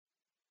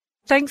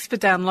Thanks for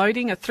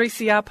downloading a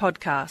 3CR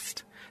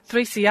podcast.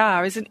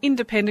 3CR is an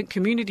independent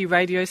community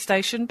radio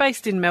station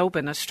based in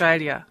Melbourne,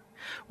 Australia.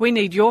 We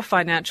need your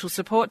financial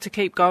support to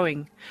keep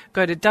going.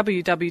 Go to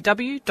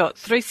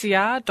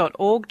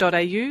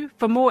www.3cr.org.au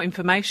for more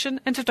information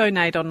and to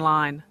donate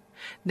online.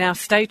 Now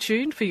stay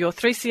tuned for your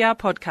 3CR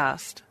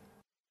podcast.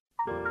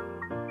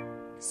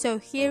 So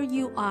here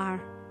you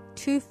are,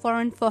 too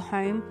foreign for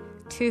home,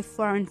 too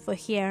foreign for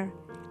here,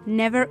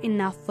 never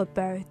enough for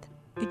both.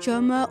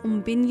 Ujoma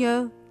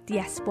Umbinyo,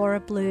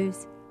 Diaspora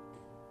Blues.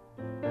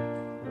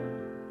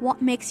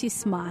 What makes you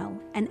smile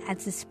and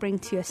adds a spring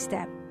to your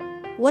step?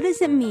 What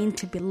does it mean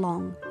to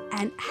belong?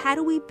 And how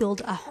do we build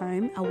a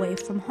home away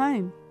from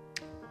home?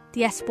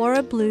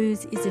 Diaspora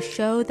Blues is a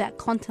show that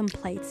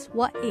contemplates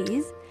what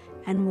is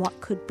and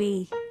what could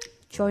be.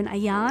 Join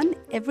Ayan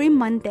every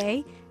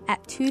Monday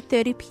at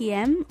 2:30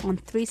 p.m. on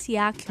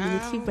 3CR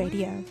Community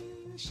Radio.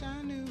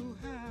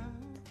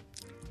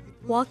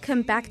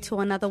 Welcome back to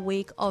another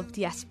week of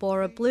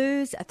Diaspora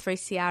Blues, a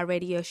 3CR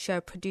radio show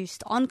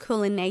produced on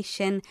Kulin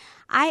Nation.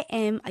 I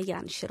am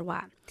Ayan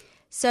Shirwa.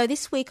 So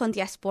this week on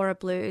Diaspora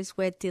Blues,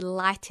 we're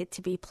delighted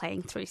to be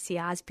playing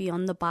 3CR's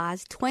Beyond the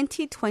Bars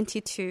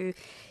 2022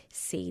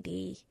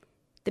 CD.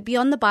 The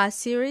Beyond the Bars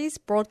series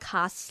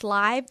broadcasts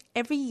live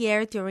every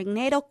year during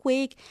NAIDOC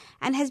Week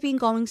and has been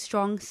going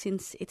strong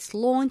since its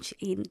launch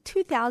in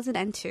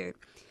 2002.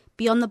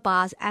 Beyond the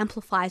Bars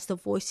amplifies the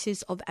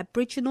voices of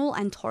Aboriginal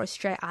and Torres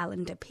Strait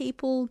Islander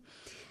people.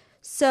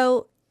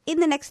 So in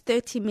the next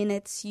 30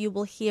 minutes, you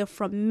will hear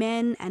from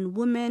men and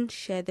women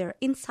share their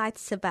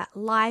insights about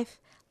life,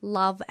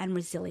 love and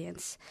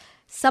resilience.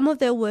 Some of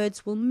their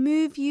words will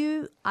move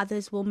you,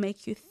 others will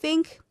make you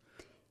think.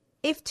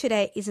 If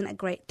today isn't a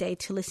great day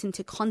to listen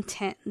to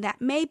content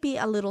that may be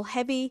a little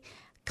heavy,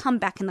 come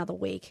back another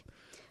week.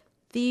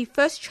 The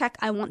first track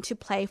I want to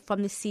play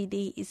from the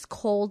CD is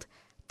called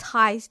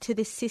Ties to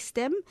the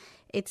System.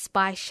 It's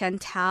by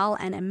Chantal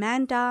and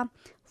Amanda,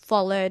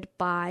 followed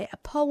by a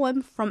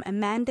poem from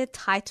Amanda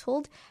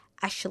titled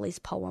Ashley's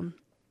Poem.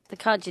 The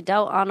cards you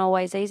dealt aren't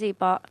always easy,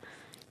 but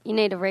you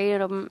need to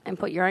read them and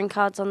put your own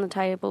cards on the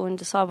table and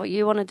decide what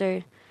you want to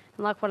do. And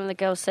like one of the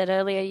girls said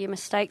earlier, your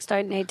mistakes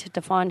don't need to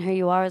define who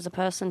you are as a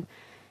person,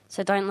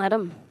 so don't let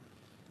them.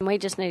 And we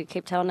just need to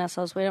keep telling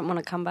ourselves we don't want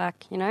to come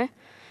back, you know?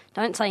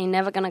 Don't say you're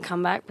never going to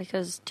come back,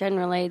 because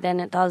generally then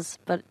it does,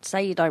 but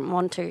say you don't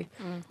want to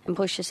and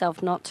push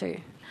yourself not to.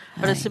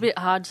 But it's a bit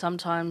hard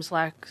sometimes,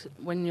 like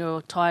when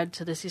you're tied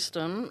to the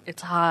system,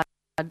 it's hard.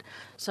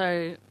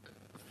 So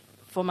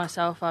for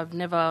myself, I've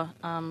never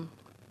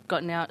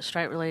gotten out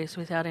straight release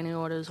without any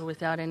orders or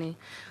without any,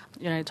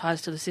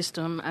 ties to the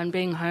system. And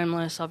being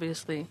homeless,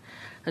 obviously,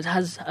 it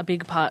has a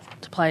big part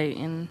to play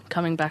in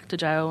coming back to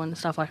jail and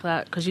stuff like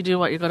that, because you do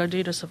what you got to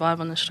do to survive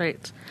on the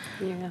streets.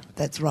 Yeah,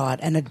 that's right.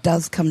 And it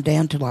does come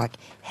down to like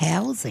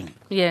housing.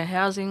 Yeah,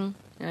 housing.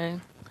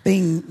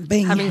 Being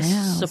having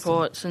housed.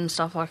 supports and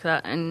stuff like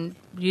that, and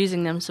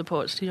using them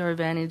supports to your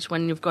advantage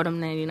when you've got them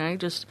there.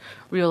 Just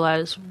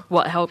realise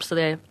what helps are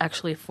there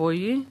actually for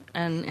you,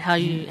 and how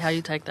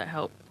you take that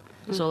help.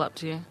 It's all up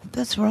to you.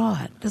 That's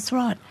right. That's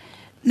right.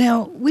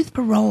 Now, with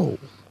parole,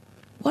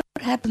 what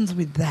happens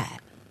with that?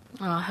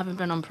 Oh, I haven't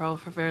been on parole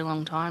for a very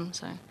long time,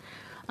 so.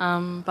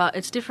 But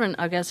it's different,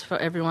 I guess, for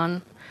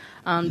everyone,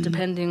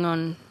 depending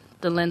on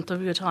the length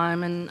of your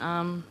time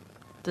and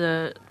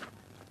the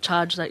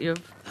charge that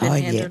you've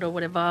been handed or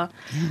whatever.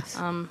 Yes.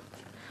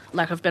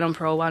 Like I've been on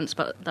parole once,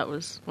 but that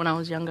was when I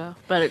was younger.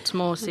 But it's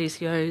more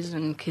CCOs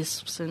and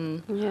KISPs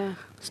and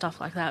stuff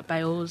like that,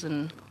 bails,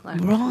 and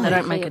they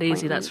don't make it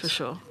easy, that's for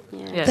sure.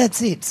 Yeah.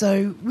 That's it.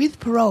 So with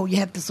parole, you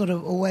have to sort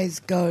of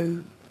always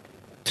go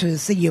to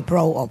see your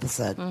parole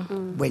officer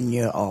when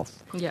you're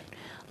off. Yeah.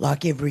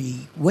 Like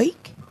every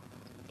week?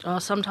 Oh,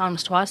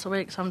 sometimes twice a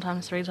week,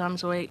 sometimes 3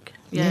 times a week.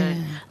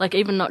 Yeah. Like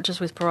even not just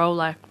with parole,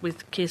 like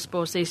with KISP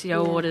or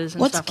CCO orders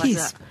and stuff like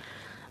that.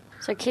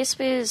 So KISP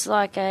is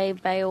like a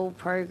bail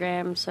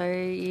program, so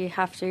you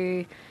have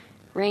to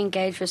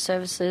re-engage with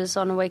services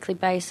on a weekly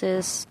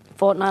basis,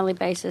 fortnightly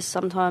basis.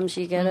 Sometimes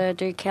you get to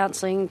do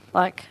counselling,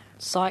 like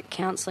psych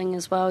counselling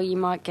as well. You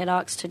might get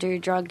asked to do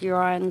drug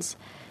urines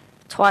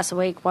twice a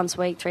week, once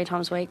a week, 3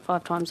 times a week,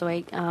 5 times a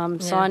week.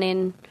 Sign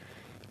in,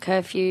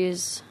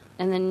 curfews,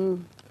 and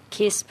then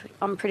KISP,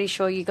 I'm pretty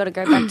sure you got to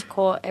go back to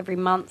court every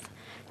month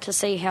to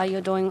see how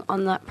you're doing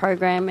on that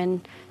program,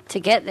 and to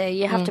get there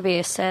you have to be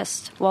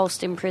assessed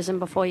whilst in prison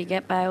before you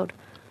get bailed.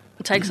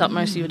 It takes up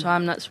most of your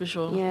time, that's for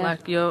sure. Yeah.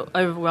 Like you're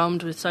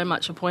overwhelmed with so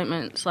much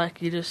appointments,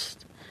 like you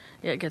just,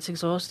 it gets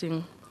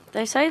exhausting.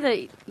 They say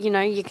that,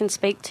 you can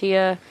speak to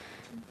your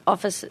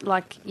office,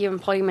 like your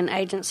employment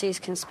agencies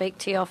can speak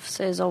to your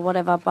officers or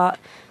whatever, but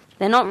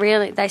they're not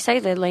really, they say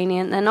they're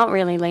lenient, they're not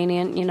really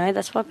lenient,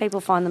 that's why people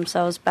find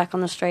themselves back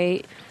on the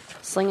street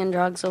slinging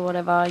drugs or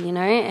whatever,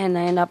 and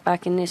they end up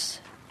back in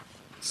this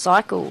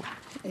cycle,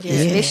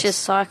 this vicious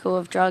cycle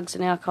of drugs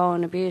and alcohol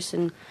and abuse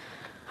and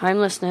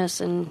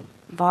homelessness and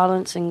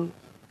violence and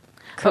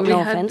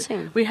criminal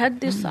fencing. We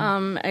had this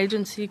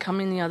agency come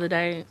in the other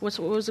day. What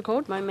was it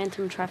called?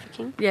 Momentum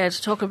trafficking. Yeah,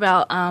 to talk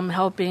about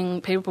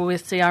helping people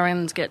with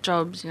CRNs get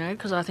jobs,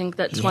 because I think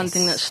that's one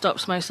thing that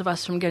stops most of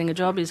us from getting a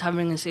job is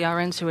having a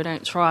CRN so we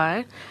don't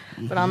try.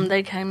 But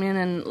they came in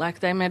and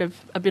they made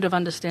a bit of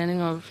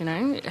understanding of,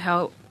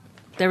 how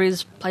there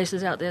is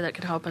places out there that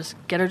can help us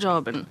get a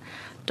job, and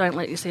don't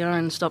let your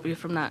CRN stop you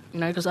from that,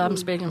 because I'm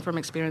speaking from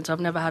experience. I've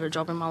never had a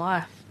job in my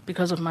life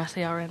because of my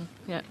CRN.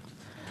 Yeah.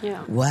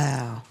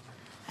 Wow.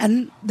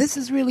 And this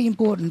is really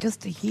important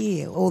just to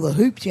hear all the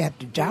hoops you have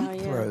to jump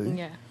through.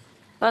 Yeah.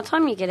 By the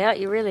time you get out,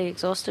 you're really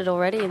exhausted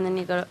already, and then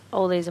you've got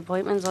all these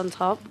appointments on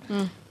top.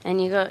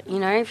 And you got,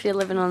 if you're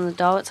living on the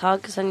dole, it's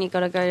hard because then you've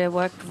got to go to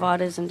work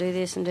providers and do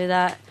this and do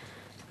that.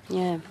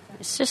 Yeah,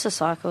 it's just a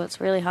cycle.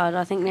 It's really hard.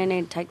 I think they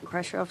need to take the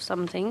pressure off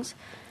some things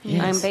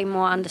and be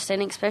more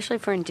understanding, especially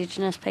for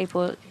Indigenous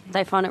people.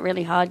 They find it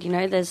really hard,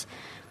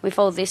 with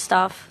all this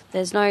stuff,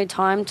 there's no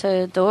time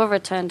to do a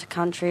return to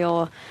country,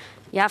 or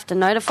you have to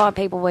notify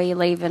people where you're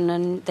leaving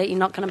and that you're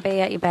not going to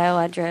be at your bail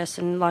address,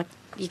 and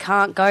you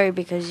can't go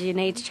because you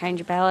need to change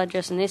your bail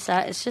address and this,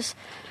 that. It's just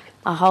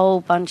a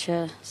whole bunch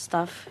of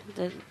stuff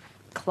that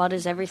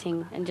clutters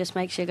everything and just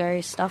makes you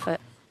go stuff it.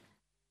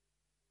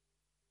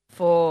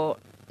 For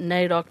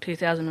NAIDOC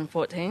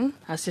 2014,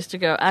 our sister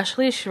girl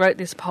Ashley, she wrote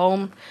this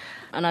poem,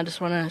 and I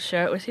just want to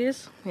share it with you.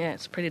 Yeah,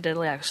 it's pretty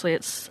deadly actually.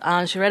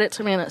 She read it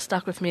to me and it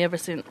stuck with me ever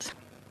since.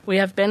 We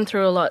have been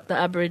through a lot, the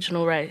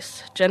Aboriginal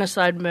race.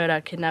 Genocide, murder,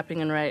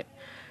 kidnapping and rape.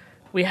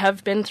 We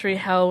have been through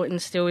hell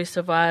and still we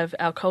survive.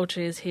 Our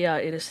culture is here,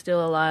 it is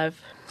still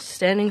alive.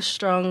 Standing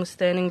strong,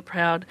 standing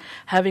proud,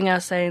 having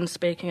our say and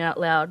speaking out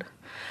loud.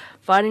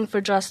 Fighting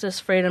for justice,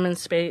 freedom and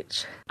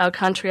speech. Our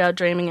country, our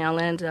dreaming, our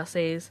land, our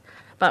seas.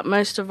 But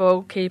most of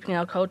all, keeping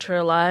our culture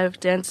alive,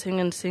 dancing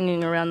and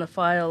singing around the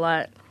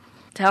firelight.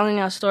 Telling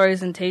our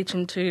stories and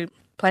teaching too,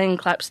 playing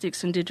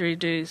clapsticks and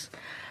didgeridoos.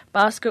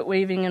 Basket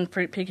weaving and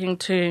fruit picking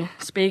too,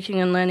 speaking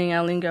and learning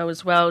our lingo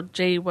as well.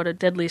 Gee, what a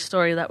deadly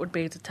story that would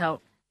be to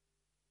tell.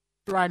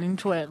 Right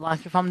into it,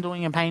 if I'm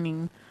doing a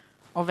painting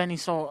of any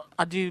sort,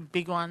 I do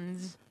big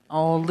ones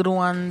or little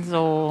ones,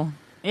 or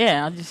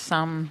I just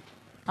I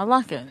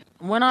like it.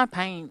 When I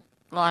paint,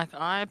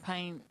 I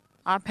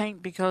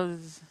paint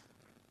because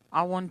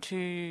I want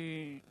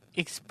to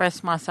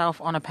express myself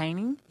on a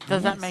painting.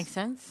 Does that make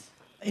sense?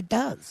 It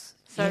does.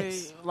 So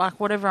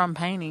whatever I'm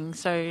painting,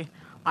 so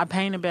I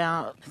paint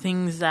about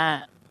things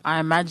that I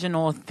imagine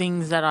or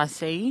things that I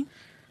see,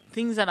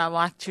 things that I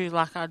like to,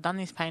 I've done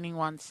this painting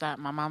once that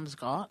my mum's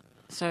got.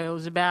 So it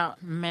was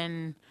about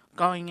men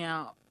going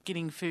out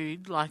getting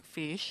food, like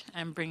fish,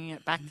 and bringing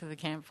it back to the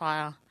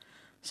campfire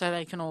so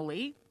they can all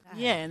eat.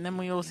 Yeah, and then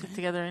we all sit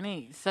together and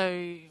eat.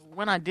 So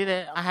when I did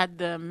it, I had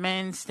the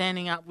man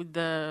standing up with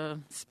the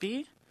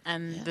spear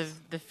and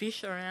the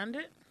fish around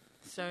it.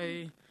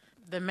 So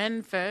the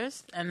men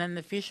first, and then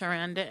the fish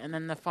around it, and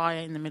then the fire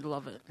in the middle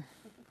of it.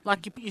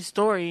 You put your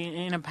story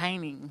in a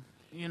painting,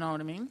 you know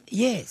what I mean?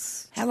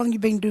 Yes. How long you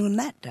been doing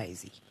that,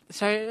 Daisy?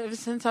 So ever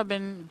since I've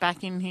been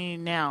back in here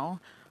now,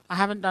 I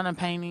haven't done a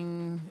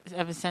painting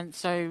ever since.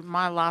 So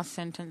my last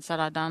sentence that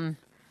I done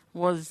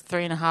was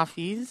 3.5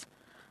 years.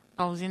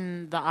 I was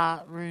in the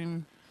art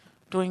room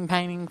doing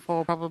painting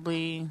for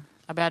probably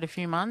about a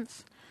few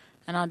months,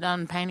 and I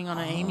done painting on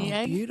an emu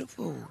egg.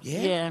 Beautiful,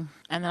 yeah. Yeah,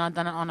 and then I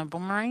done it on a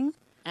boomerang,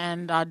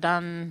 and I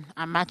done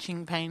a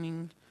matching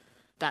painting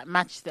that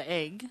matched the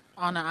egg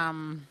on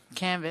a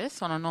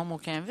canvas, on a normal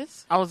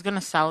canvas. I was going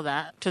to sell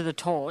that to the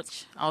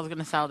Torch. I was going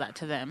to sell that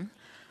to them.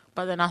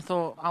 But then I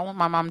thought, I want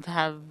my mum to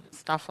have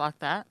stuff like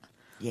that.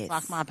 Yes.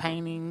 Like my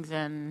paintings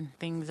and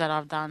things that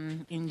I've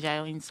done in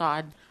jail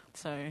inside.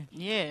 So,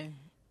 yeah.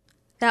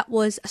 That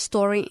was a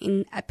story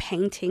in a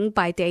painting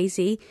by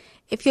Daisy.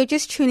 If you're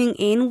just tuning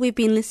in, we've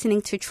been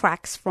listening to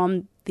tracks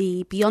from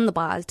the Beyond the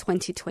Bars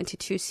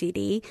 2022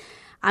 CD.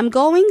 I'm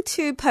going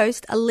to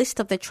post a list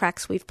of the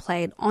tracks we've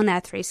played on our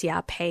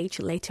 3CR page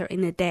later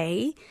in the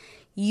day.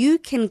 You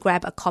can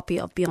grab a copy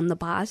of Beyond the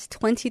Bars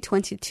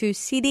 2022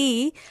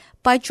 CD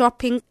by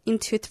dropping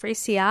into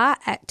 3CR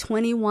at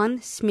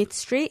 21 Smith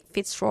Street,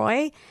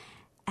 Fitzroy.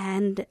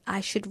 And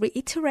I should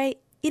reiterate,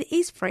 it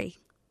is free.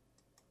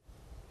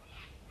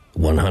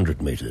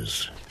 100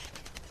 metres.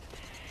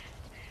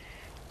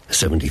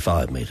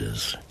 75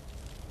 metres.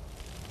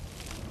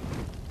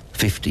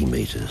 50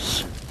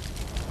 metres.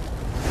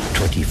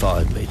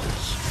 25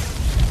 metres,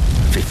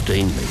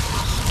 15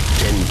 metres,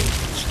 10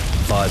 metres,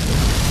 5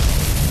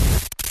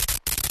 metres.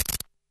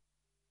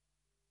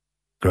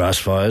 Grass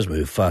fires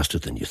move faster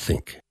than you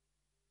think.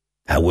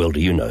 How well do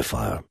you know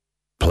fire?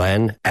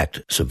 Plan,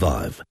 act,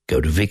 survive.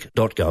 Go to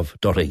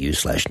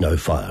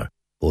vic.gov.au/no-fire.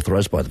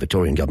 Authorised by the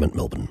Victorian Government,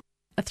 Melbourne.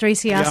 A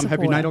 3CR supporter.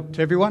 Happy NAIDOC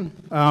to everyone.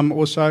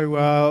 Also,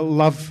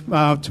 love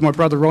to my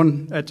brother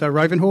Ron at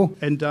Ravenhall,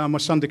 and my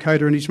son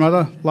Dakota and his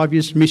mother. Love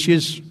yous, miss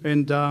yous,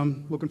 and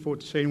looking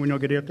forward to seeing when I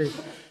get out there.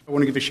 I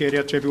want to give a shout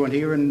out to everyone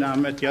here and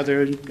at the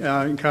other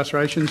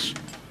incarcerations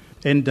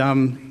and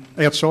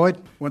outside.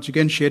 Once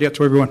again, shout out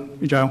to everyone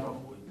in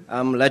jail.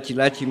 I'm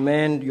Lachi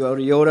man,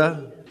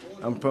 Yoda.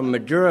 I'm from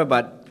Majura,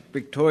 but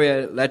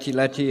Victoria, Lachi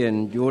Lachi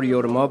and Yorta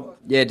Yorta Mob.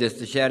 Yeah,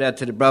 just a shout out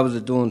to the brothers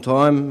that are doing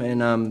time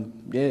and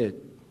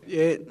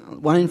Yeah,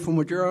 Wayne from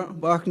Mildura,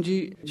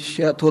 Barkindji.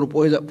 Shout out to all the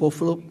boys at Port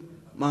Phillip,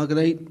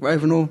 Marguerite,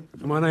 Ravenhall.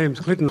 My name's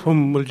Clinton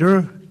from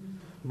Mildura,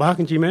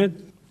 Barkindji,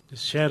 man.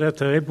 Just shout out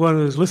to everyone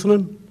who's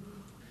listening,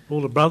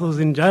 all the brothers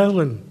in jail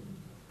and,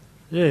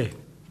 yeah.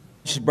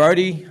 This is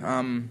Brody,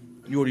 Yorta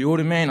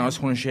Yorta, man. I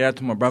just want to shout out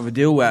to my brother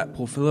Dill at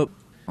Port Phillip.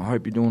 I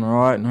hope you're doing all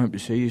right and hope to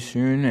see you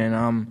soon. And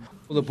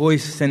all the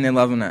boys send their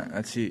love and that.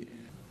 That's it.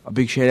 A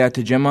big shout out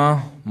to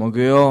Gemma, my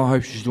girl. I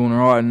hope she's doing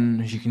all right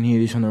and she can hear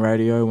this on the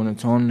radio when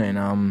it's on.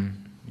 And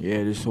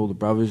yeah, just all the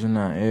brothers and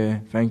that. Yeah,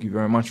 thank you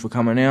very much for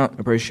coming out.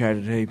 Appreciate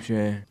it heaps.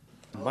 Yeah.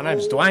 My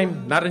name's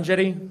Dwayne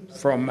Nuttinjetty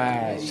from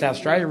South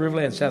Australia,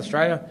 Riverland, South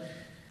Australia.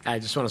 I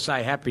just want to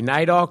say happy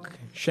NAIDOC.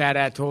 Shout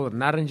out to all the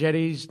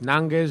Nuttinjetties,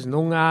 Nungas,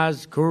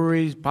 Noongas,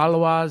 Kooris,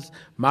 Palawas,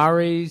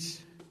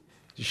 Murrays.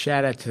 Just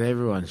shout out to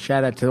everyone.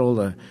 Shout out to all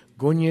the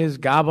Gunyas,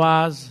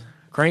 Gabars,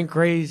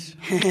 Crankries.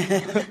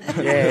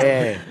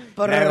 yeah.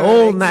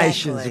 All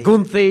nations,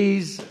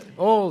 Gunthis,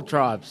 all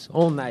tribes,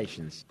 all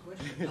nations.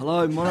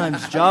 Hello, my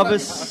name's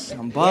Jarvis.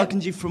 I'm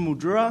Barkindji from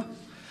Mildura.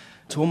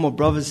 To all my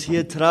brothers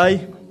here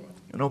today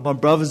and all my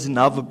brothers in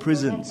other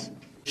prisons.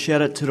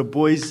 Shout out to the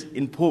boys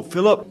in Port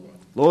Phillip,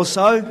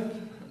 Lawso,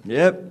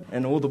 yep,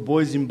 and all the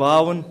boys in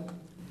Barwon.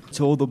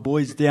 To all the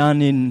boys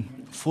down in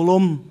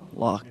Fulham,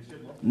 like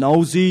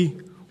Nosey,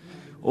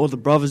 all the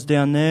brothers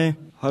down there.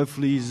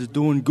 Hopefully you're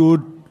doing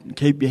good.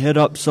 Keep your head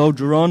up,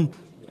 soldier on.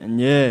 And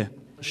yeah,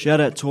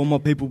 shout out to all my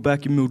people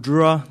back in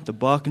Mildura, the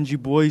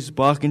Barkindji boys,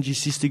 Barkindji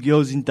sister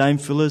girls in Dame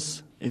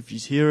Phyllis. If you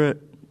hear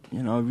it,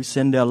 you know, we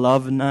send our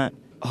love and that.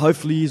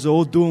 Hopefully you're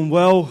all doing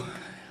well.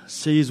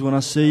 See yous when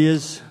I see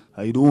yous.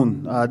 How you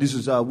doing? This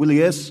is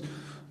Willie S.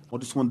 I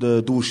just wanted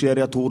to do a shout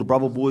out to all the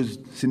brother boys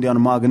sitting down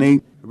in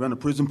Margate, around the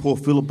prison, Port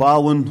Phillip,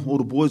 Barwon, all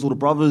the boys, all the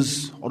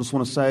brothers. I just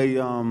want to say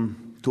to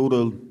all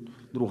the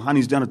little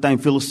honeys down at Dame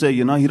Phyllis, say,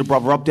 you know, hit a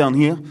brother up down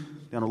here,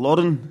 down at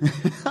Loddon.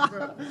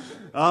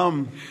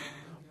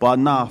 But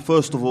nah,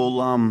 first of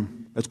all,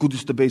 it's good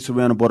just to be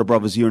surrounded by the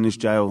brothers here in this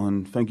jail,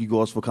 and thank you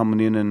guys for coming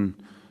in. And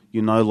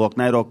you know, like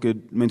NAIDOC,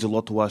 it means a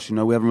lot to us. You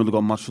know, we haven't really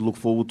got much to look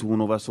forward to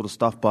and all that sort of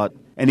stuff. But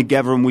any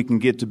gathering we can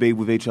get to be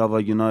with each other,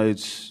 you know,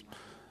 it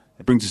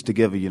brings us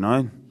together. You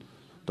know,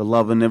 the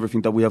love and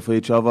everything that we have for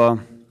each other.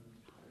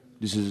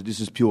 This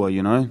is pure.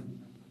 You know,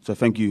 so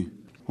thank you.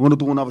 I'm gonna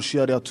do another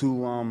shout out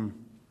to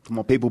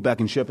my people back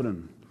in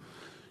Shepparton.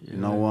 Yeah. You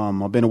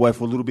know, I've been away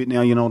for a little bit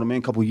now. You know what I mean?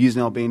 A couple of years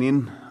now I've been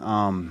in.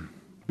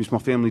 Miss my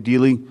family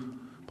dearly,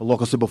 but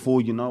like I said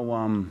before, you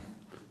know,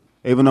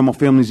 even though my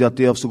family's out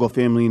there, I've still got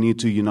family in here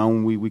too, you know,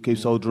 and we keep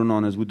soldiering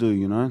on as we do,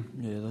 you know.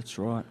 Yeah, that's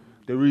right.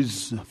 There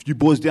is a few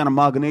boys down in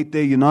Margate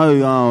there, you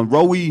know,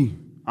 Rowie,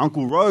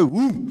 Uncle Ro,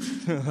 woo,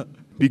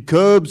 Big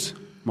Curbs,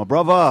 my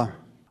brother,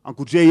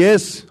 Uncle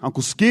JS,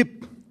 Uncle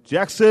Skip,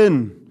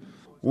 Jackson,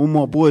 all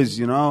my boys,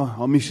 you know,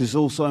 I miss you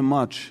all so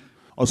much.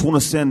 I just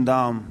want to send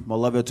my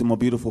love out to my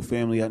beautiful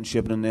family out in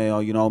Shepparton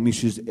there, you know, I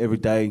miss you every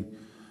day.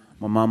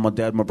 My mum, my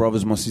dad, my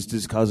brothers, my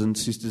sisters,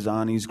 cousins,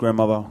 aunties,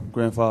 grandmother,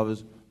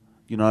 grandfathers.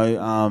 You know,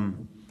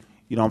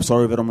 I'm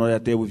sorry that I'm not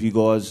out there with you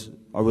guys.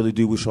 I really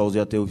do wish I was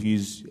out there with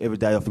you every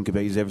day. I think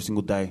about you every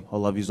single day. I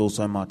love you all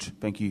so much.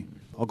 Thank you.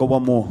 I've got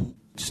one more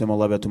to send my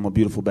love out to my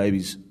beautiful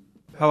babies.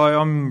 Hello,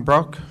 I'm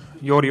Brock,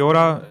 Yorta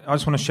Yorta. I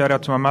just want to shout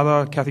out to my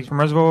mother, Kathy from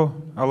Reservoir.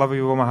 I love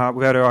you with all my heart.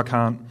 Without her, I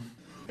can't.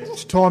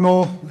 It's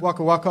Timor,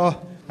 Waka Waka.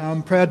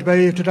 I'm proud to be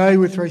here today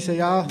with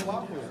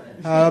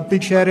 3CR.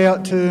 Big shout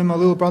out to my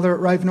little brother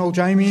at Ravenhall,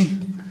 Jamie.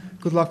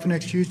 Good luck for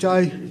next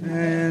Tuesday.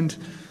 And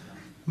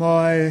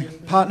my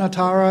partner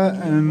Tara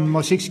and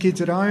my 6 kids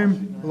at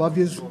home. I love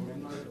yous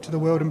to the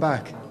world and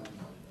back.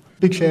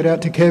 Big shout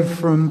out to Kev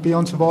from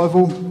Beyond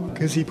Survival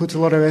because he puts a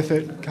lot of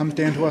effort, comes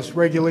down to us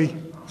regularly.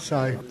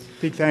 So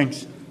big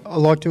thanks. I'd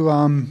like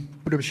to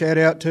put a shout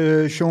out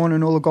to Sean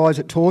and all the guys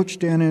at Torch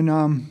down in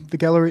the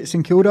gallery at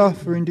St Kilda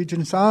for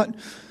Indigenous art.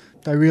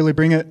 They really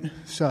bring it.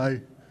 So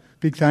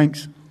big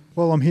thanks.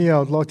 While I'm here,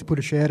 I'd like to put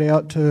a shout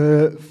out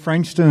to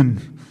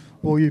Frankston,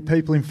 all you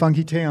people in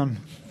Funky Town.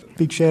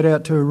 Big shout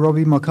out to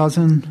Robbie, my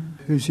cousin,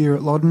 who's here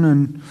at Loddon,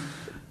 and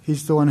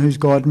he's the one who's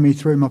guided me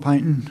through my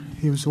painting.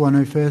 He was the one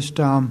who first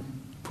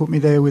put me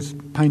there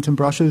with paints and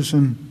brushes,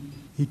 and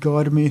he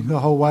guided me the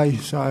whole way,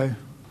 so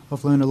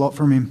I've learned a lot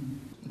from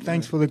him.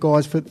 Thanks for the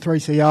guys for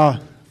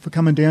 3CR for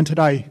coming down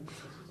today.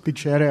 Big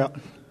shout out.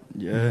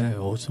 Yeah,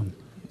 awesome.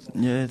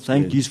 Yeah,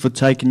 thank yous for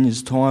taking your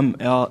time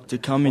out to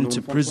come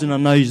into prison. I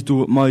know you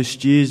do it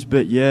most years,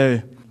 but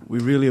yeah, we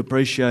really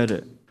appreciate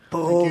it.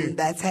 Boom,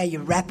 that's how you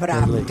wrap it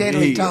up.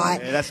 Deadly tight.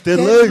 Yeah, that's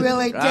deadly.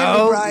 Really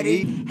deadly,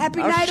 Brody.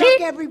 Happy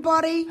NAIDOC,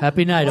 everybody.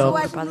 Happy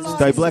NAIDOC.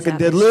 Stay black and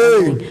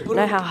deadly. I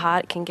know how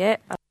hard it can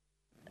get.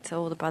 To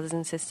all the brothers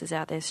and sisters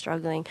out there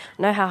struggling,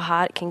 I know how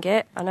hard it can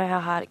get. I know how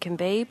hard it can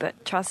be,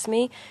 but trust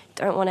me,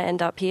 don't want to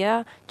end up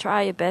here.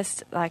 Try your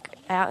best, like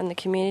out in the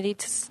community,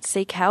 to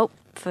seek help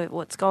for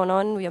what's going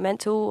on with your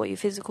mental or your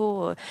physical,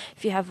 or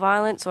if you have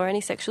violence or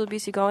any sexual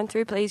abuse you're going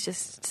through, please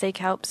just seek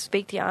help.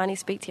 Speak to your aunties,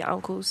 speak to your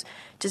uncles.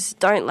 Just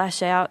don't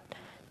lash out.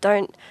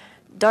 don't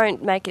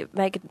make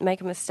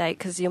a mistake,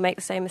 because you'll make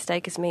the same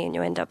mistake as me and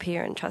you end up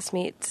here. And trust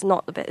me, it's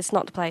not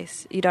the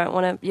place. You don't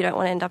want to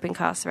end up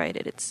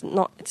incarcerated. It's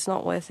not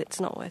worth it. It's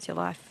not worth your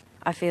life.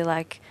 I feel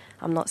like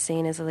I'm not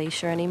seen as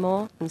Alicia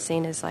anymore. I'm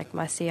seen as like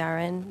my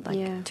CRN,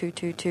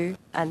 222,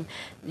 and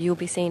you'll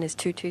be seen as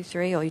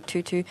 223 or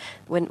 22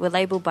 when we're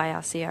labelled by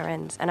our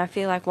CRNs. And I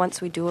feel like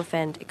once we do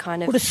offend, it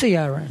kind of... What is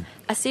CRN?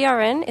 A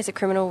CRN is a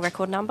criminal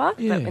record number,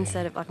 Yeah. but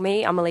instead of like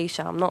me, I'm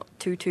Alicia. I'm not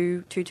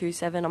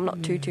 227, I'm not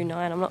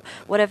 229, I'm not...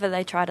 Whatever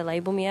they try to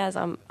label me as,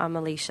 I'm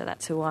Alicia.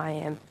 That's who I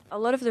am. A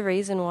lot of the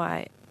reason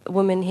why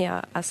women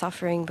here are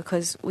suffering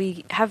because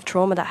we have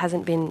trauma that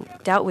hasn't been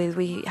dealt with.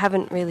 We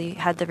haven't really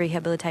had the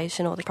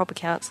rehabilitation or the proper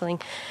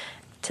counselling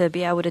to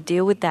be able to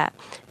deal with that.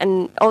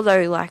 And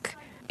although, like,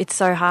 it's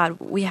so hard,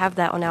 we have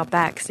that on our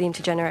backs, the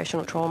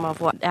intergenerational trauma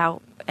of what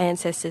our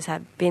ancestors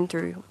have been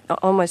through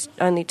almost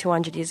only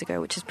 200 years ago,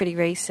 which is pretty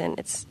recent.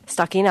 It's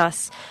stuck in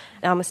us.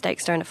 Our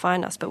mistakes don't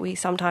define us, but we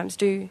sometimes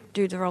do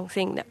the wrong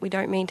thing that we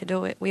don't mean to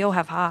do it. We all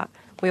have heart.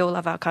 We all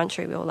love our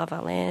country. We all love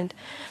our land.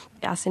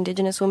 Us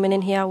Indigenous women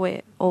in here,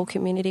 we're all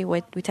community,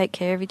 we take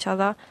care of each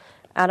other.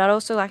 And I'd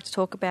also like to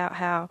talk about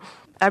how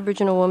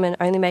Aboriginal women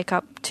only make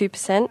up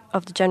 2%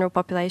 of the general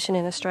population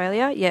in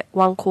Australia, yet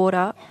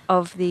 1/4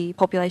 of the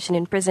population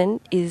in prison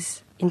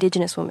is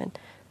Indigenous women.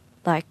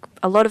 Like,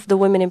 a lot of the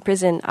women in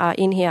prison are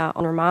in here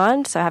on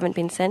remand, so haven't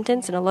been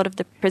sentenced, and a lot of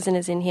the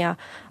prisoners in here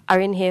are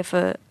in here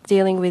for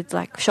dealing with,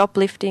 like,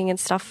 shoplifting and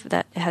stuff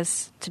that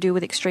has to do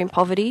with extreme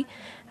poverty.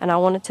 And I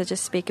wanted to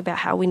just speak about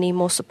how we need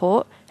more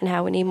support and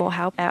how we need more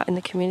help out in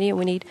the community, and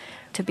we need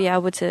to be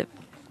able to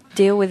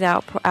deal with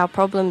our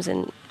problems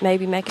and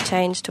maybe make a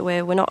change to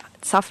where we're not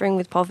suffering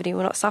with poverty,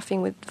 we're not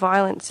suffering with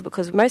violence,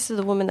 because most of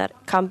the women that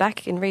come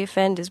back and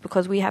reoffend is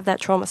because we have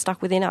that trauma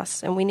stuck within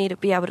us, and we need to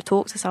be able to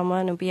talk to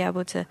someone and be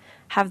able to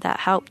have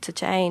that help to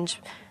change.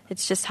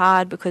 It's just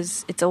hard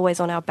because it's always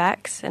on our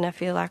backs, and I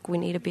feel like we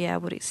need to be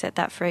able to set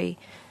that free.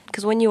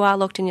 Because when you are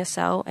locked in your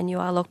cell and you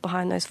are locked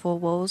behind those four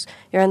walls,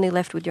 you're only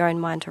left with your own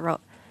mind to rot.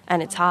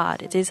 And it's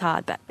hard. It is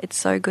hard, but it's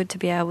so good to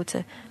be able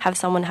to have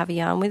someone have a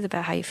yarn with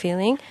about how you're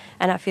feeling.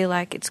 And I feel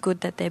like it's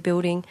good that they're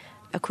building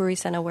a Koori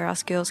Centre where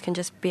us girls can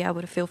just be able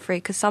to feel free.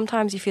 Because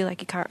sometimes you feel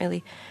like you can't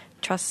really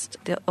trust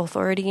the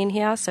authority in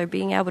here. So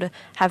being able to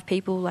have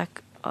people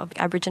like of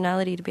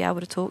Aboriginality to be able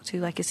to talk to,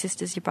 like your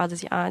sisters, your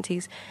brothers, your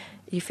aunties,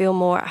 you feel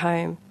more at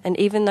home. And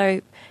even though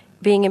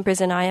being in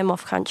prison I am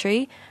off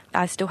country,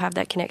 I still have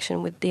that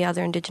connection with the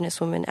other Indigenous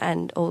women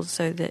and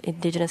also the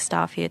Indigenous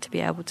staff here to be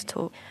able to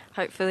talk.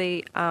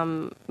 Hopefully,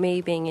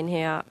 me being in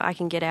here, I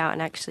can get out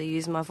and actually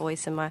use my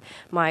voice and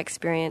my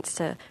experience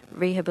to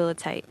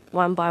rehabilitate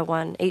one by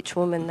one each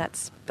woman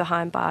that's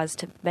behind bars,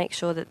 to make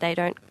sure that they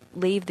don't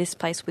leave this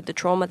place with the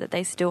trauma that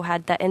they still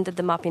had that ended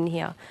them up in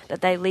here, that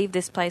they leave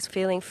this place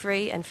feeling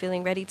free and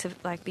feeling ready to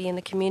like be in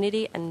the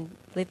community and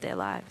live their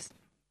lives.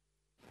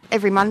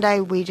 Every Monday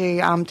we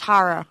do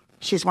Tara.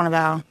 She's one of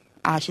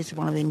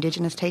the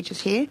Indigenous teachers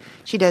here.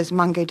 She does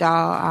Mungu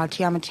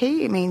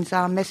Tiamati. It means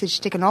message,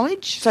 stick of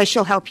knowledge. So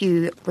she'll help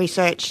you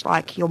research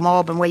like your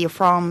mob and where you're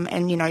from,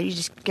 and you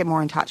just get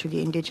more in touch with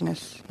the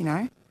Indigenous,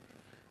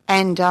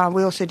 And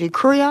we also do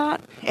Koori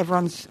art.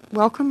 Everyone's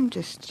welcome.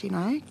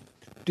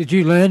 Did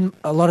you learn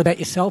a lot about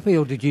yourself,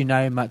 or did you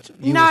know much?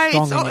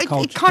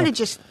 It kind of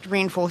just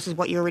reinforces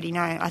what you already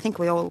know. I think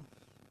we all,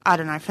 I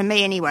don't know, for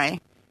me anyway.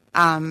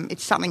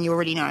 It's something you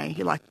already know.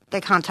 You're like, they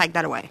can't take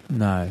that away.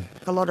 No.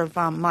 A lot of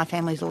my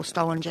family's all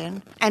stolen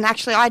gen. And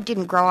actually, I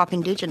didn't grow up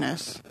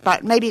Indigenous,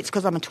 but maybe it's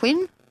because I'm a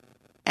twin.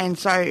 And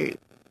so,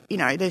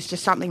 there's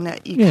just something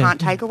that you can't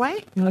take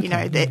away.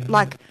 Okay.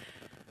 Like,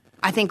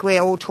 I think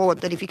we're all taught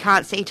that if you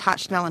can't see,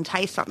 touch, smell and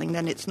taste something,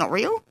 then it's not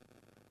real.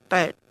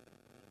 But,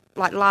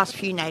 like, last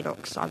few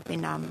NAIDOCs, I've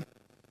been,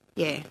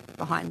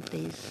 behind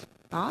these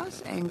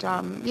bars. And,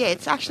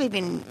 it's actually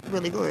been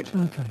really good.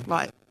 Okay.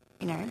 Like,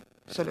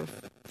 sort of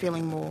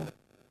feeling more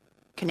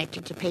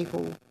connected to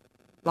people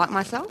like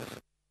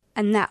myself.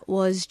 And that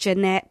was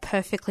Jeanette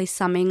perfectly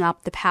summing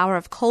up the power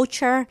of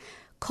culture.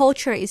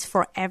 Culture is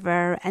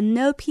forever, and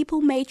though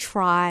people may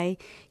try,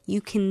 you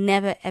can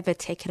never ever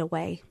take it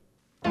away.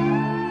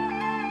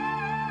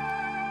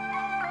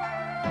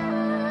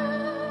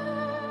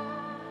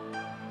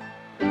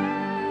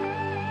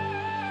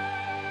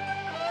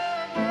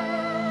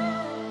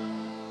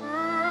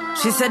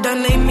 She said,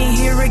 don't leave me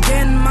here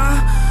again,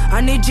 ma. I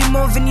need you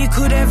more than you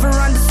could ever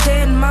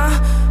understand, ma.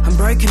 I'm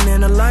broken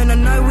and alone, I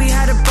know we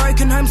had a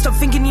broken home. Stop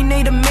thinking you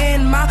need a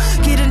man, ma.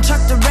 Getting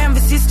chucked around the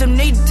system,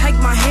 need to take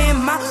my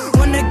hand, ma.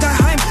 Wanna go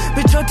home,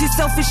 but you're too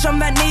selfish on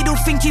that needle.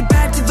 Think you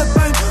bad to the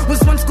bone.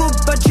 Was once good,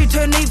 but you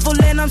turn evil,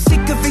 and I'm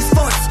sick of these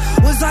thoughts.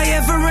 Was I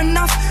ever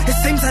enough? It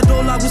seems that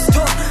all I was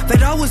taught,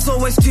 that I was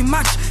always too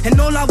much,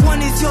 and all I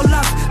want is your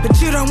love, but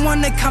you don't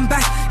wanna come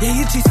back. Yeah,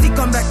 you're too sick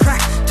on that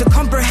crack to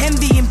comprehend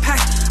the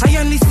impact. I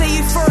only see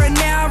you for an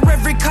hour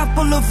every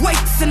couple of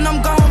weeks, and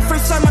I'm going through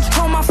so much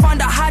trauma, I find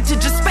it hard to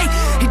just speak.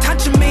 He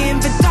touching me in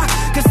the dark,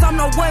 cause I'm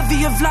not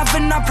worthy of love,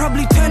 and I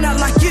probably turn out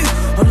like you,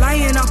 or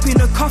laying up in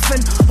a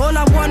coffin. All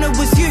I wanted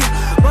was you,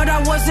 but I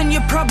wasn't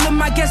your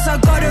problem. I guess I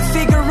gotta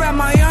figure out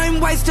my own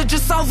ways to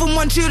just solve them.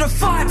 Want you to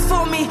fight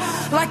for me,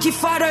 like you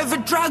fight over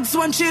drugs.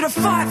 Want you to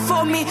fight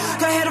for me,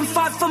 go ahead and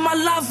fight for my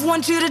love.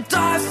 Want you to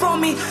die for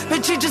me,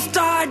 but you just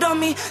died on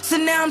me. So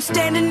now I'm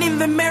standing in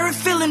the mirror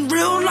feeling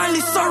real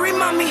lonely. Sorry,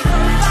 mommy.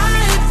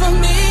 Fight for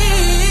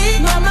me,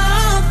 mama,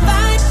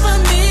 fight for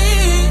me.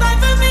 Fight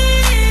for me.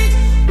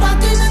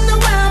 Walking in the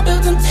wild,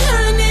 building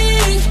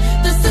tyranny.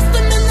 The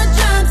system and the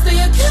drugs, they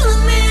are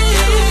killing me.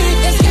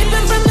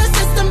 Escaping from the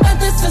system, but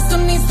the system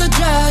needs the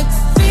drugs.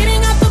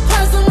 Feeding off the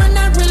person when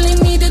I really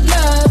needed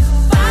love.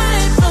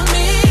 Fight for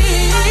me,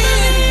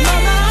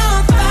 mama,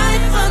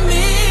 fight for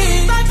me.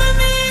 Fight for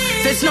me.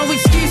 There's no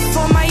excuse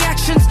for my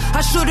actions.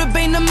 I should have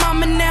been a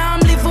mum and now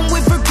I'm living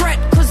with regret,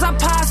 cause I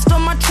passed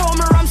on my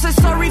trauma. I'm so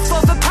sorry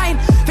for the pain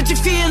that you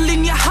feel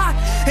in your heart,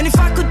 and if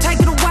I could take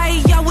it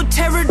away, I would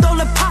tear it all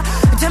apart.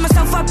 I tear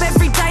myself up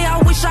every day,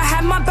 I wish I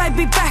had my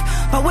baby back,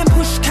 but when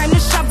push came to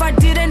shove, I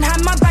didn't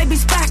have my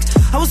baby's back.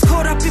 I was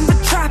caught up in the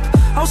trap,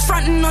 I was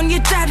fronting on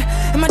your dad,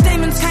 and my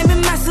demons came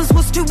in masses,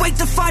 was too weak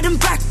to fight them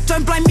back.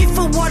 Don't blame me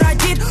for what I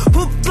did,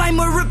 put blame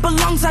where it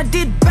belongs. I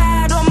did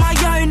bad on my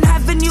own,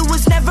 having you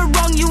was never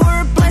wrong. You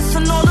were a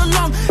blessing all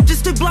along,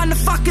 just too blind to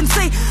fucking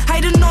see.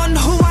 Hating on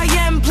who I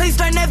am, please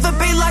don't ever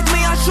be like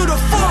me. I should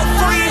have fought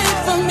for you. Fight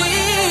for me,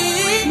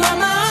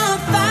 mama,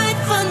 fight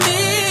for me.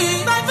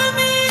 Fight for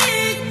me.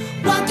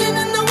 Walking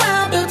in the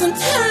wild, building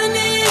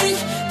tyranny.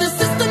 The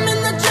system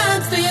and the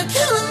drugs, they are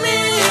killing me.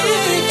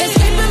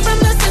 Escaping from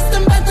the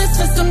system, but the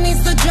system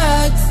needs the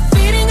drugs.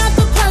 Feeding off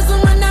the puzzle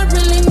when I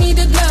really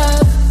needed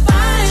love.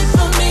 Fight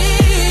for me,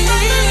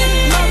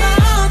 mama,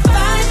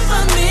 fight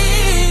for me.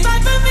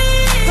 Fight for me.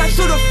 I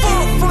should have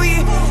fought for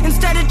you.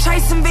 Instead of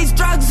chasing these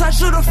drugs, I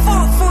should have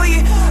fought for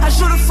you. I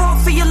should have fought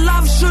for your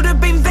love, should have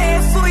been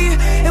there for you.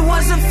 It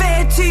wasn't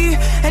fair to you,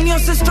 and you're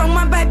so strong,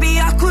 my baby,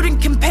 I couldn't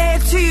compare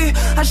to you.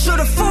 I should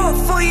have fought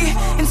for you.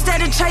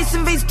 Instead of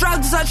chasing these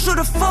drugs, I should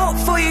have fought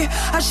for you.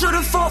 I should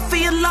have fought for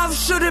your love,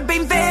 should have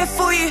been there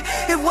for you.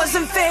 It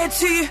wasn't fair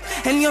to you,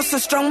 and you're so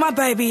strong, my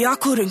baby, I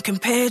couldn't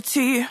compare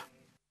to you.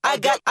 I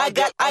got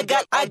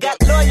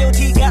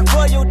loyalty, got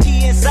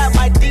royalty inside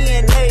my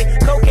DNA.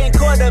 Cocaine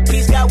quarter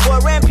piece, got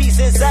war and peace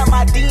inside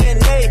my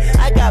DNA.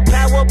 I got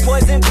power,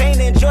 poison, pain,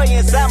 and joy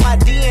inside my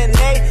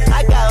DNA.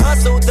 I got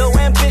hustle, though,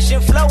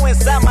 ambition, flow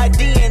inside my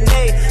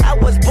DNA. I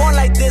was born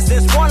like this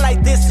and sworn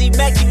like this,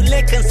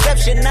 immaculate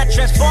conception. I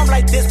transform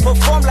like this,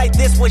 perform like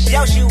this, was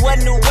Yaoshu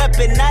a new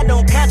weapon. I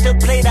don't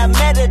contemplate, I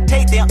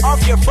meditate, then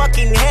off your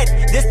fucking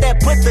head. This that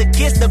put the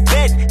kids to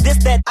bed. This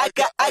that I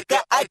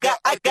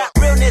got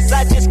realness,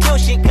 I just kill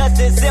shit cause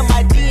it's in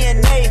my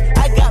DNA.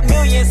 I got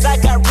millions, I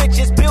got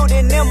riches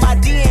building in my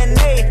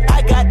DNA.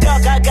 I got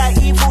dark, I got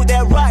evil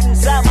that rot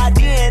inside my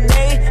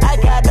DNA. I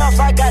got off,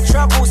 I got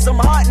trouble, some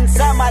heart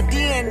inside my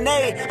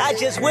DNA. I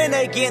just win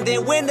again,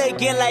 then win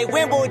again like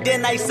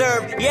Wimbledon I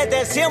serve. Yeah,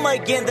 that's him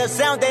again, the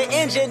sound that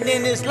engine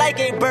in is like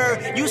a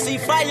bird. You see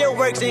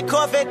fireworks and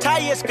Corvette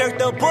tires skirt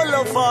the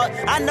boulevard.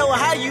 I know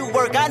how you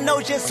work, I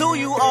know just who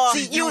you are.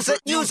 See, use a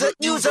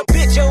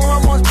bitch, your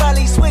hormones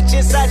probably switch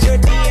inside your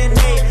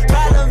DNA.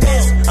 Problem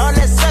is, all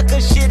that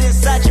sucker shit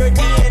inside your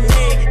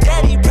DNA.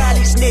 Daddy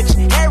probably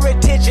snitch,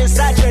 heritage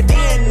inside your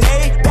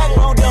DNA.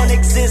 Backbone don't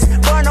exist,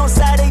 born on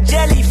side a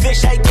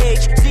jellyfish I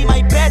gauge. See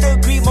my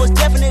pedigree, most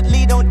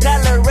definitely don't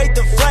tolerate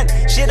the front.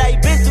 Shit I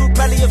been through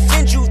probably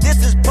offend you,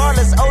 this is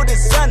Paula's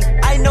oldest son.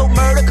 I know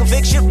murder,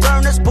 conviction,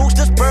 burners,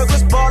 boosters,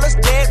 burglars, ballers,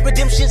 dead.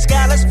 Redemption,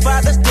 scholars,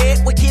 fathers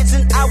dead. With kids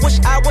and I wish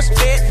I was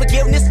fed.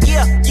 Forgiveness,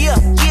 yeah.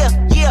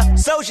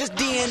 Soldier's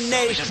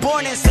DNA,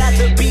 born inside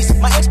the beast.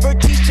 My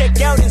expertise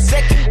checked out in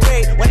second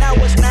grade. When I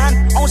was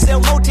 9, on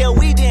sale motel,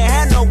 we didn't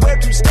have nowhere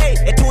to stay.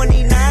 At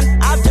 29,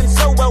 I've done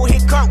so well,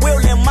 hit cartwheel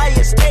in my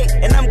estate.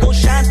 And I'm gon'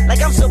 shine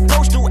like I'm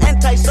supposed to.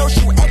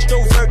 Antisocial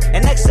extrovert,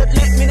 and excellent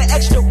meaning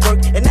extra work.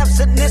 And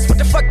absentness, what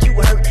the fuck you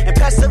hurt? And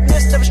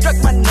passiveness never struck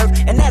my nerve.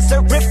 And that's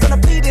a riff gonna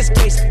be this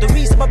case. The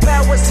reason my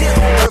power's here on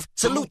earth.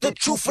 Salute the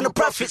truth and the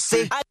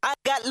prophecy. I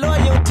got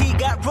loyalty,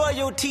 got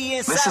royalty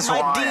inside my DNA. This is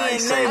why I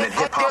say that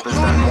hip-hop has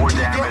done more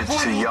damage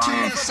to young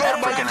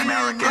African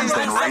Americans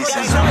than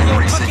racism in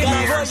recent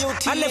years.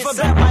 I never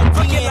bet my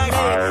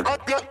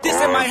DNA. This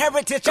is my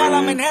heritage, all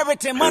I'm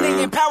inheriting.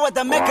 Money and power,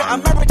 the maker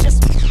emeritus.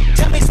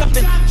 Tell me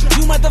something,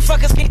 you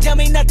motherfuckers can't tell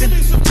me nothing.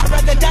 I'd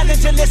rather die than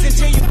to listen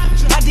to you.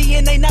 My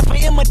DNA not for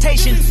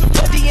imitation,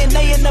 your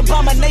DNA an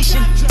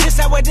abomination. This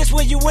how it is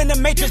when you in the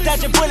matrix,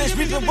 dodging bullets,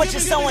 reaping what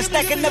you're sowing,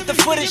 stacking up the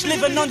footage,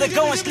 living on the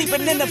go and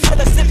sleeping in the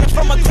villa, sipping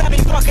from a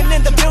Grammy, walking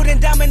in the building,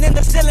 diamond in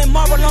the ceiling,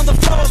 marble on the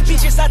floors,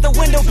 beaches out the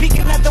window,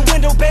 peeking out the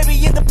window, baby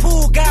in the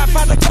pool,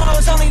 Godfather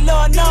calls, only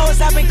Lord knows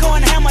I've been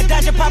going hammer,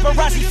 dodging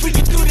paparazzi,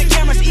 freaking through the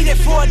cameras, eating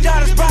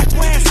 $4, Brock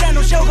wearing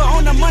sandals, yoga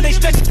on a Monday,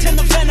 stretching to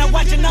November,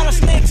 watching all the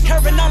snakes,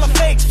 curving all the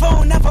fakes,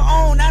 phone never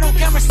own, I don't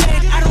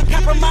conversate, I don't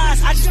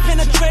compromise, I just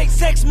penetrate.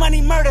 Sex, money,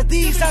 murder,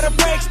 these are the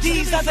breaks,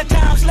 these are the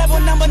times. Level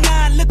number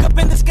 9, look up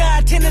in the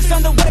sky, tennis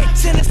on the way,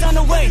 sentence on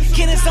the way,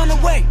 Kenneth on the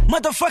way.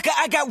 Motherfucker,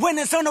 I got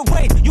winners on the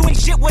way. You ain't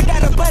shit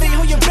without a buddy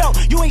on your belt.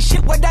 You ain't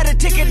shit without a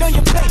ticket on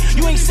your plate.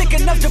 You ain't sick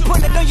enough to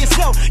put it on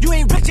yourself. You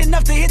ain't rich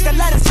enough to hit the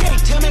light of skate.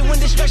 Tell me when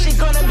destruction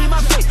gonna be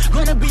my fate.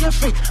 Gonna be a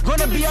fate,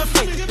 gonna be a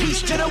fate.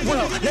 Peace to the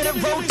world, let it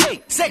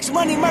rotate. Sex,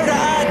 money, murder,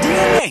 our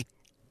DNA.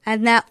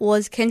 And that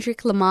was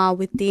Kendrick Lamar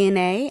with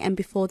DNA. And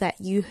before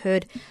that, you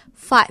heard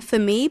Fight For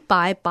Me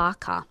by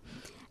Barker.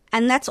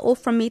 And that's all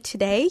from me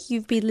today.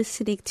 You've been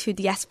listening to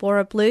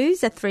Diaspora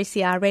Blues, a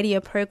 3CR radio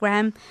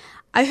program.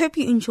 I hope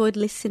you enjoyed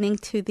listening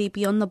to the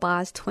Beyond the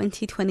Bars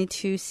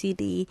 2022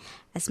 CD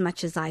as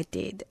much as I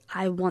did.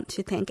 I want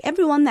to thank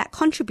everyone that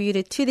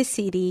contributed to the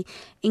CD,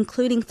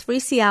 including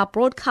 3CR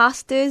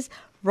broadcasters,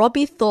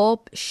 Robbie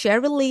Thorpe,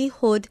 Cheryl Lee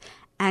Hood,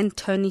 and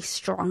Tony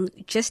Strong,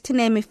 just to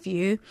name a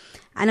few.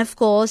 And of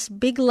course,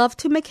 big love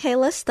to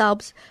Michaela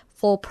Stubbs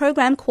for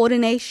program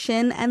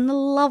coordination, and the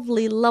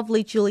lovely,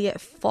 lovely Juliet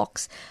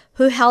Fox,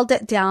 who held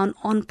it down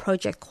on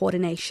project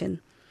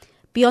coordination.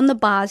 Beyond the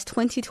Bars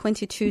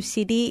 2022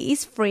 CD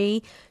is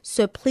free,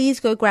 so please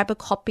go grab a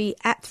copy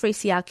at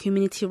 3CR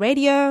Community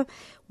Radio.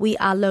 We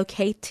are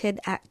located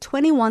at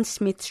 21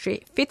 Smith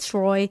Street,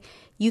 Fitzroy.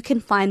 You can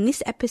find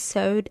this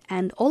episode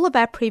and all of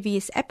our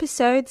previous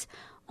episodes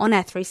on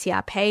our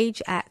 3CR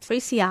page at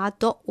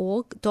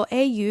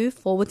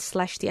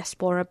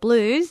 3cr.org.au/Diaspora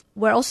Blues.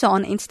 We're also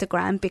on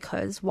Instagram,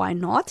 because why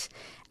not,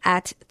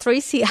 at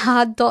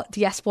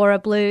 3cr.Diaspora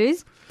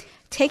Blues.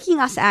 Taking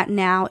us out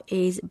now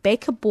is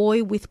Baker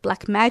Boy with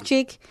Black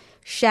Magic.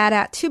 Shout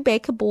out to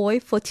Baker Boy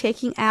for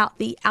taking out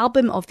the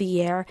Album of the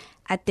Year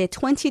at their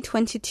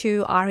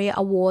 2022 ARIA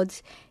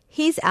Awards.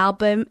 His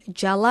album,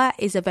 Jala,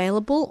 is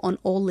available on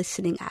all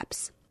listening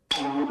apps.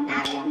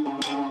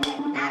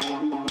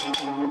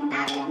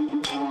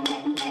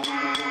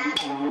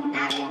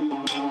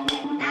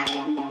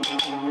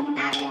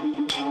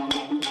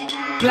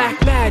 Black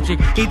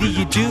magic, either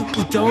you do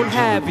or don't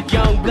have it.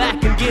 Young,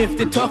 black and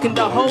gifted, talking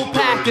the whole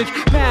package.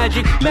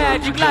 Magic,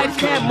 magic, lights,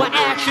 camera,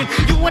 action.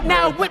 You are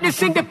now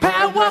witnessing the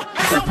power of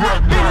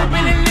black magic.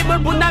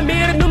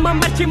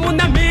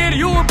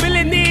 You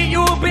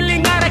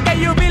billing araga,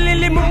 you billing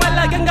limu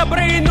malaganga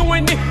brain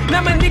ni.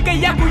 Namanika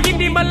yaku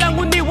hindi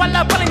malanguni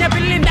wala palanya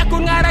bilin aku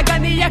ngaraga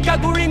ni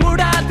yakaguring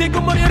urati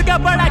kumurir ka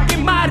baraki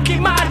marki.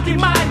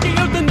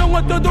 You don't know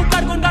what to do,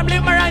 kargon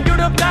gamble around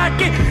Europe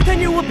darky.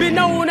 Then you will be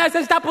known as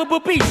unstoppable.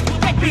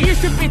 We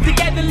used to be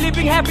together,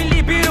 living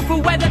happily, beautiful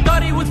weather.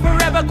 Thought it was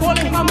forever,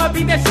 calling mama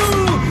be the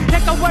zoo.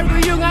 Neka wargo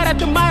yung ara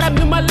tumarap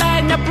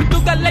numalay na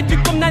Portugal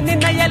legikom na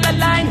ninayala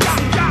line.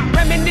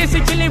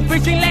 Reminiscing, chilling,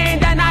 fishing lane,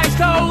 that nice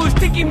clothes.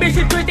 Sticky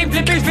mission, twisting,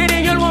 flipping,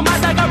 spitting. You'll want my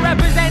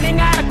representing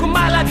ara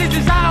kumala. This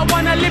is how I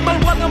wanna live,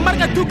 but wag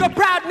marga tuka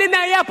proud.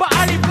 Ninaya pa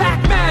ali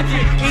black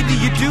magic. Either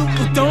you do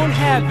or don't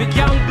have it.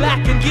 Young,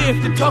 black and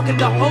gifted, talking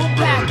the whole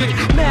package.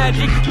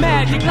 Magic,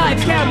 magic,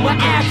 lights, camera,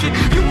 action.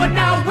 You are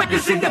now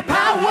witnessing the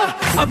power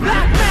of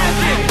black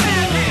magic.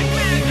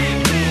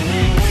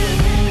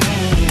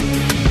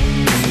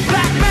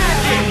 Black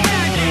magic.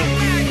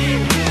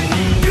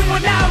 You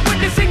are now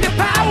witnessing the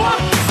power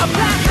of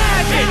black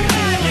magic.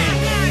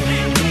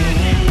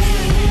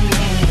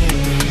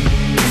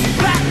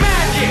 Black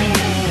magic.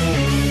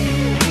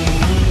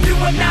 You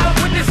are now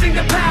witnessing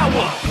the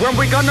power. When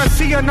we gonna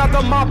see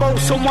another Mabo?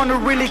 Someone who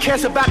really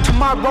cares about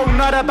tomorrow,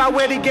 not about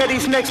where to get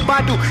his next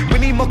Badu. We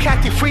need more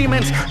Kathy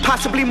Freemans,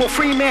 possibly more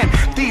free men.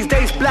 These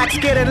days blacks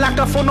getting locked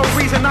up for no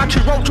reason.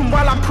 Archie wrote them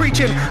while I'm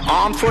preaching.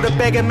 Armed for the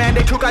beggar man,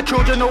 they took our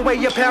children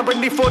away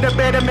apparently for the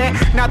better man.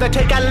 Now they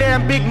take our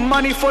land, big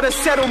money for the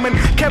settlement.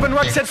 Kevin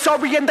Rudd said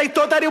sorry and they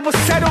thought that it was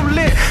settled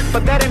lit.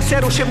 But that ain't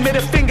settled shit,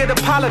 middle finger to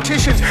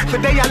politicians. The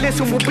day I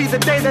listen will be the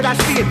day that I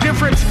see a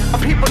difference.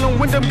 Of people in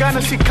Wyndham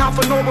gonna see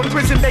Coffin over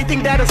prison. They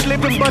think that it's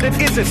living, but it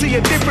isn't. See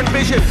a different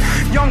vision.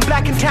 Young,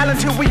 black and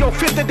talented, we all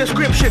fit the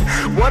description.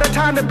 What a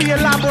time to be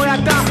alive, boy, I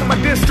die for my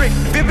district.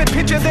 Vivid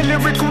picture, the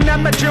lyrical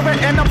Namatjira,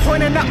 and I'm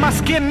pointing at my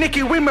skin,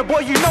 Nicky Wimmer, boy,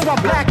 you know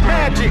I'm black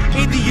magic.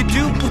 Either you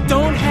do or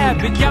don't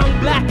have it. Young,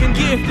 black and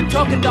gifted,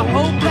 talking the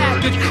whole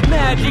package.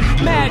 Magic,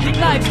 magic,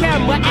 lights,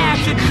 camera,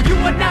 action. You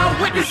are now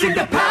witnessing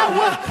the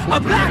power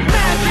of black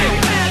magic.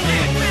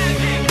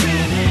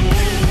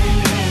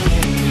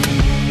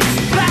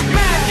 Black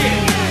magic.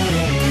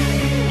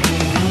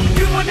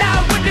 You are now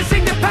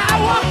witnessing the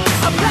power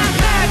of black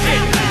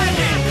magic.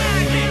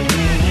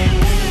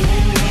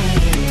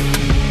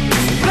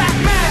 Black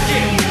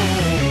magic.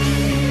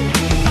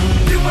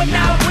 You are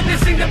now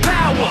witnessing the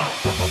power.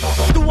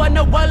 Tuwa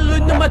na walo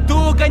na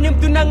madugan yung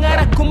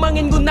tunangarak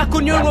kumangin guna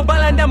kunyon mo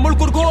balanda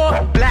mulkurgo.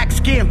 Black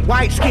skin,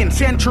 white skin,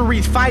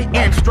 centuries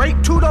fighting.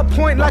 Straight to the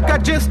point like I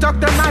just stuck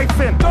the knife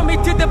in. Throw me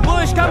to the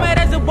bush, come out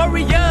as a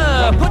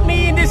warrior. Put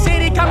me in the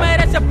city, come out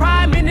as a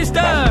prime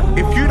minister.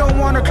 If you don't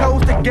wanna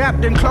close the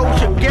gap, then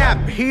close your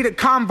gap. Heated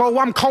combo,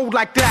 I'm cold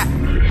like that.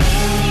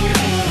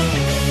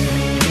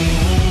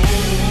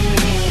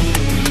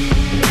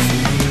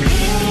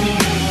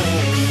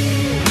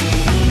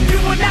 You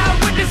are now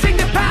witnessing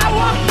the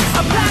power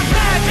of black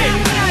magic.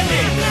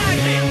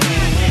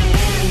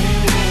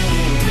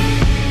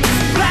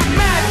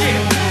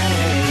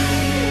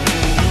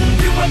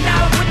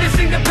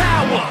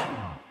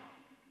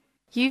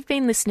 You've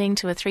been listening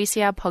to a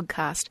 3CR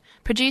podcast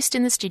produced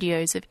in the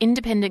studios of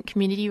independent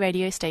community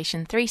radio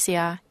station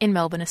 3CR in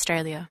Melbourne,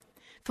 Australia.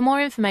 For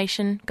more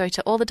information, go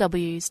to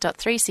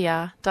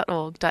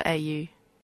allthews.3cr.org.au.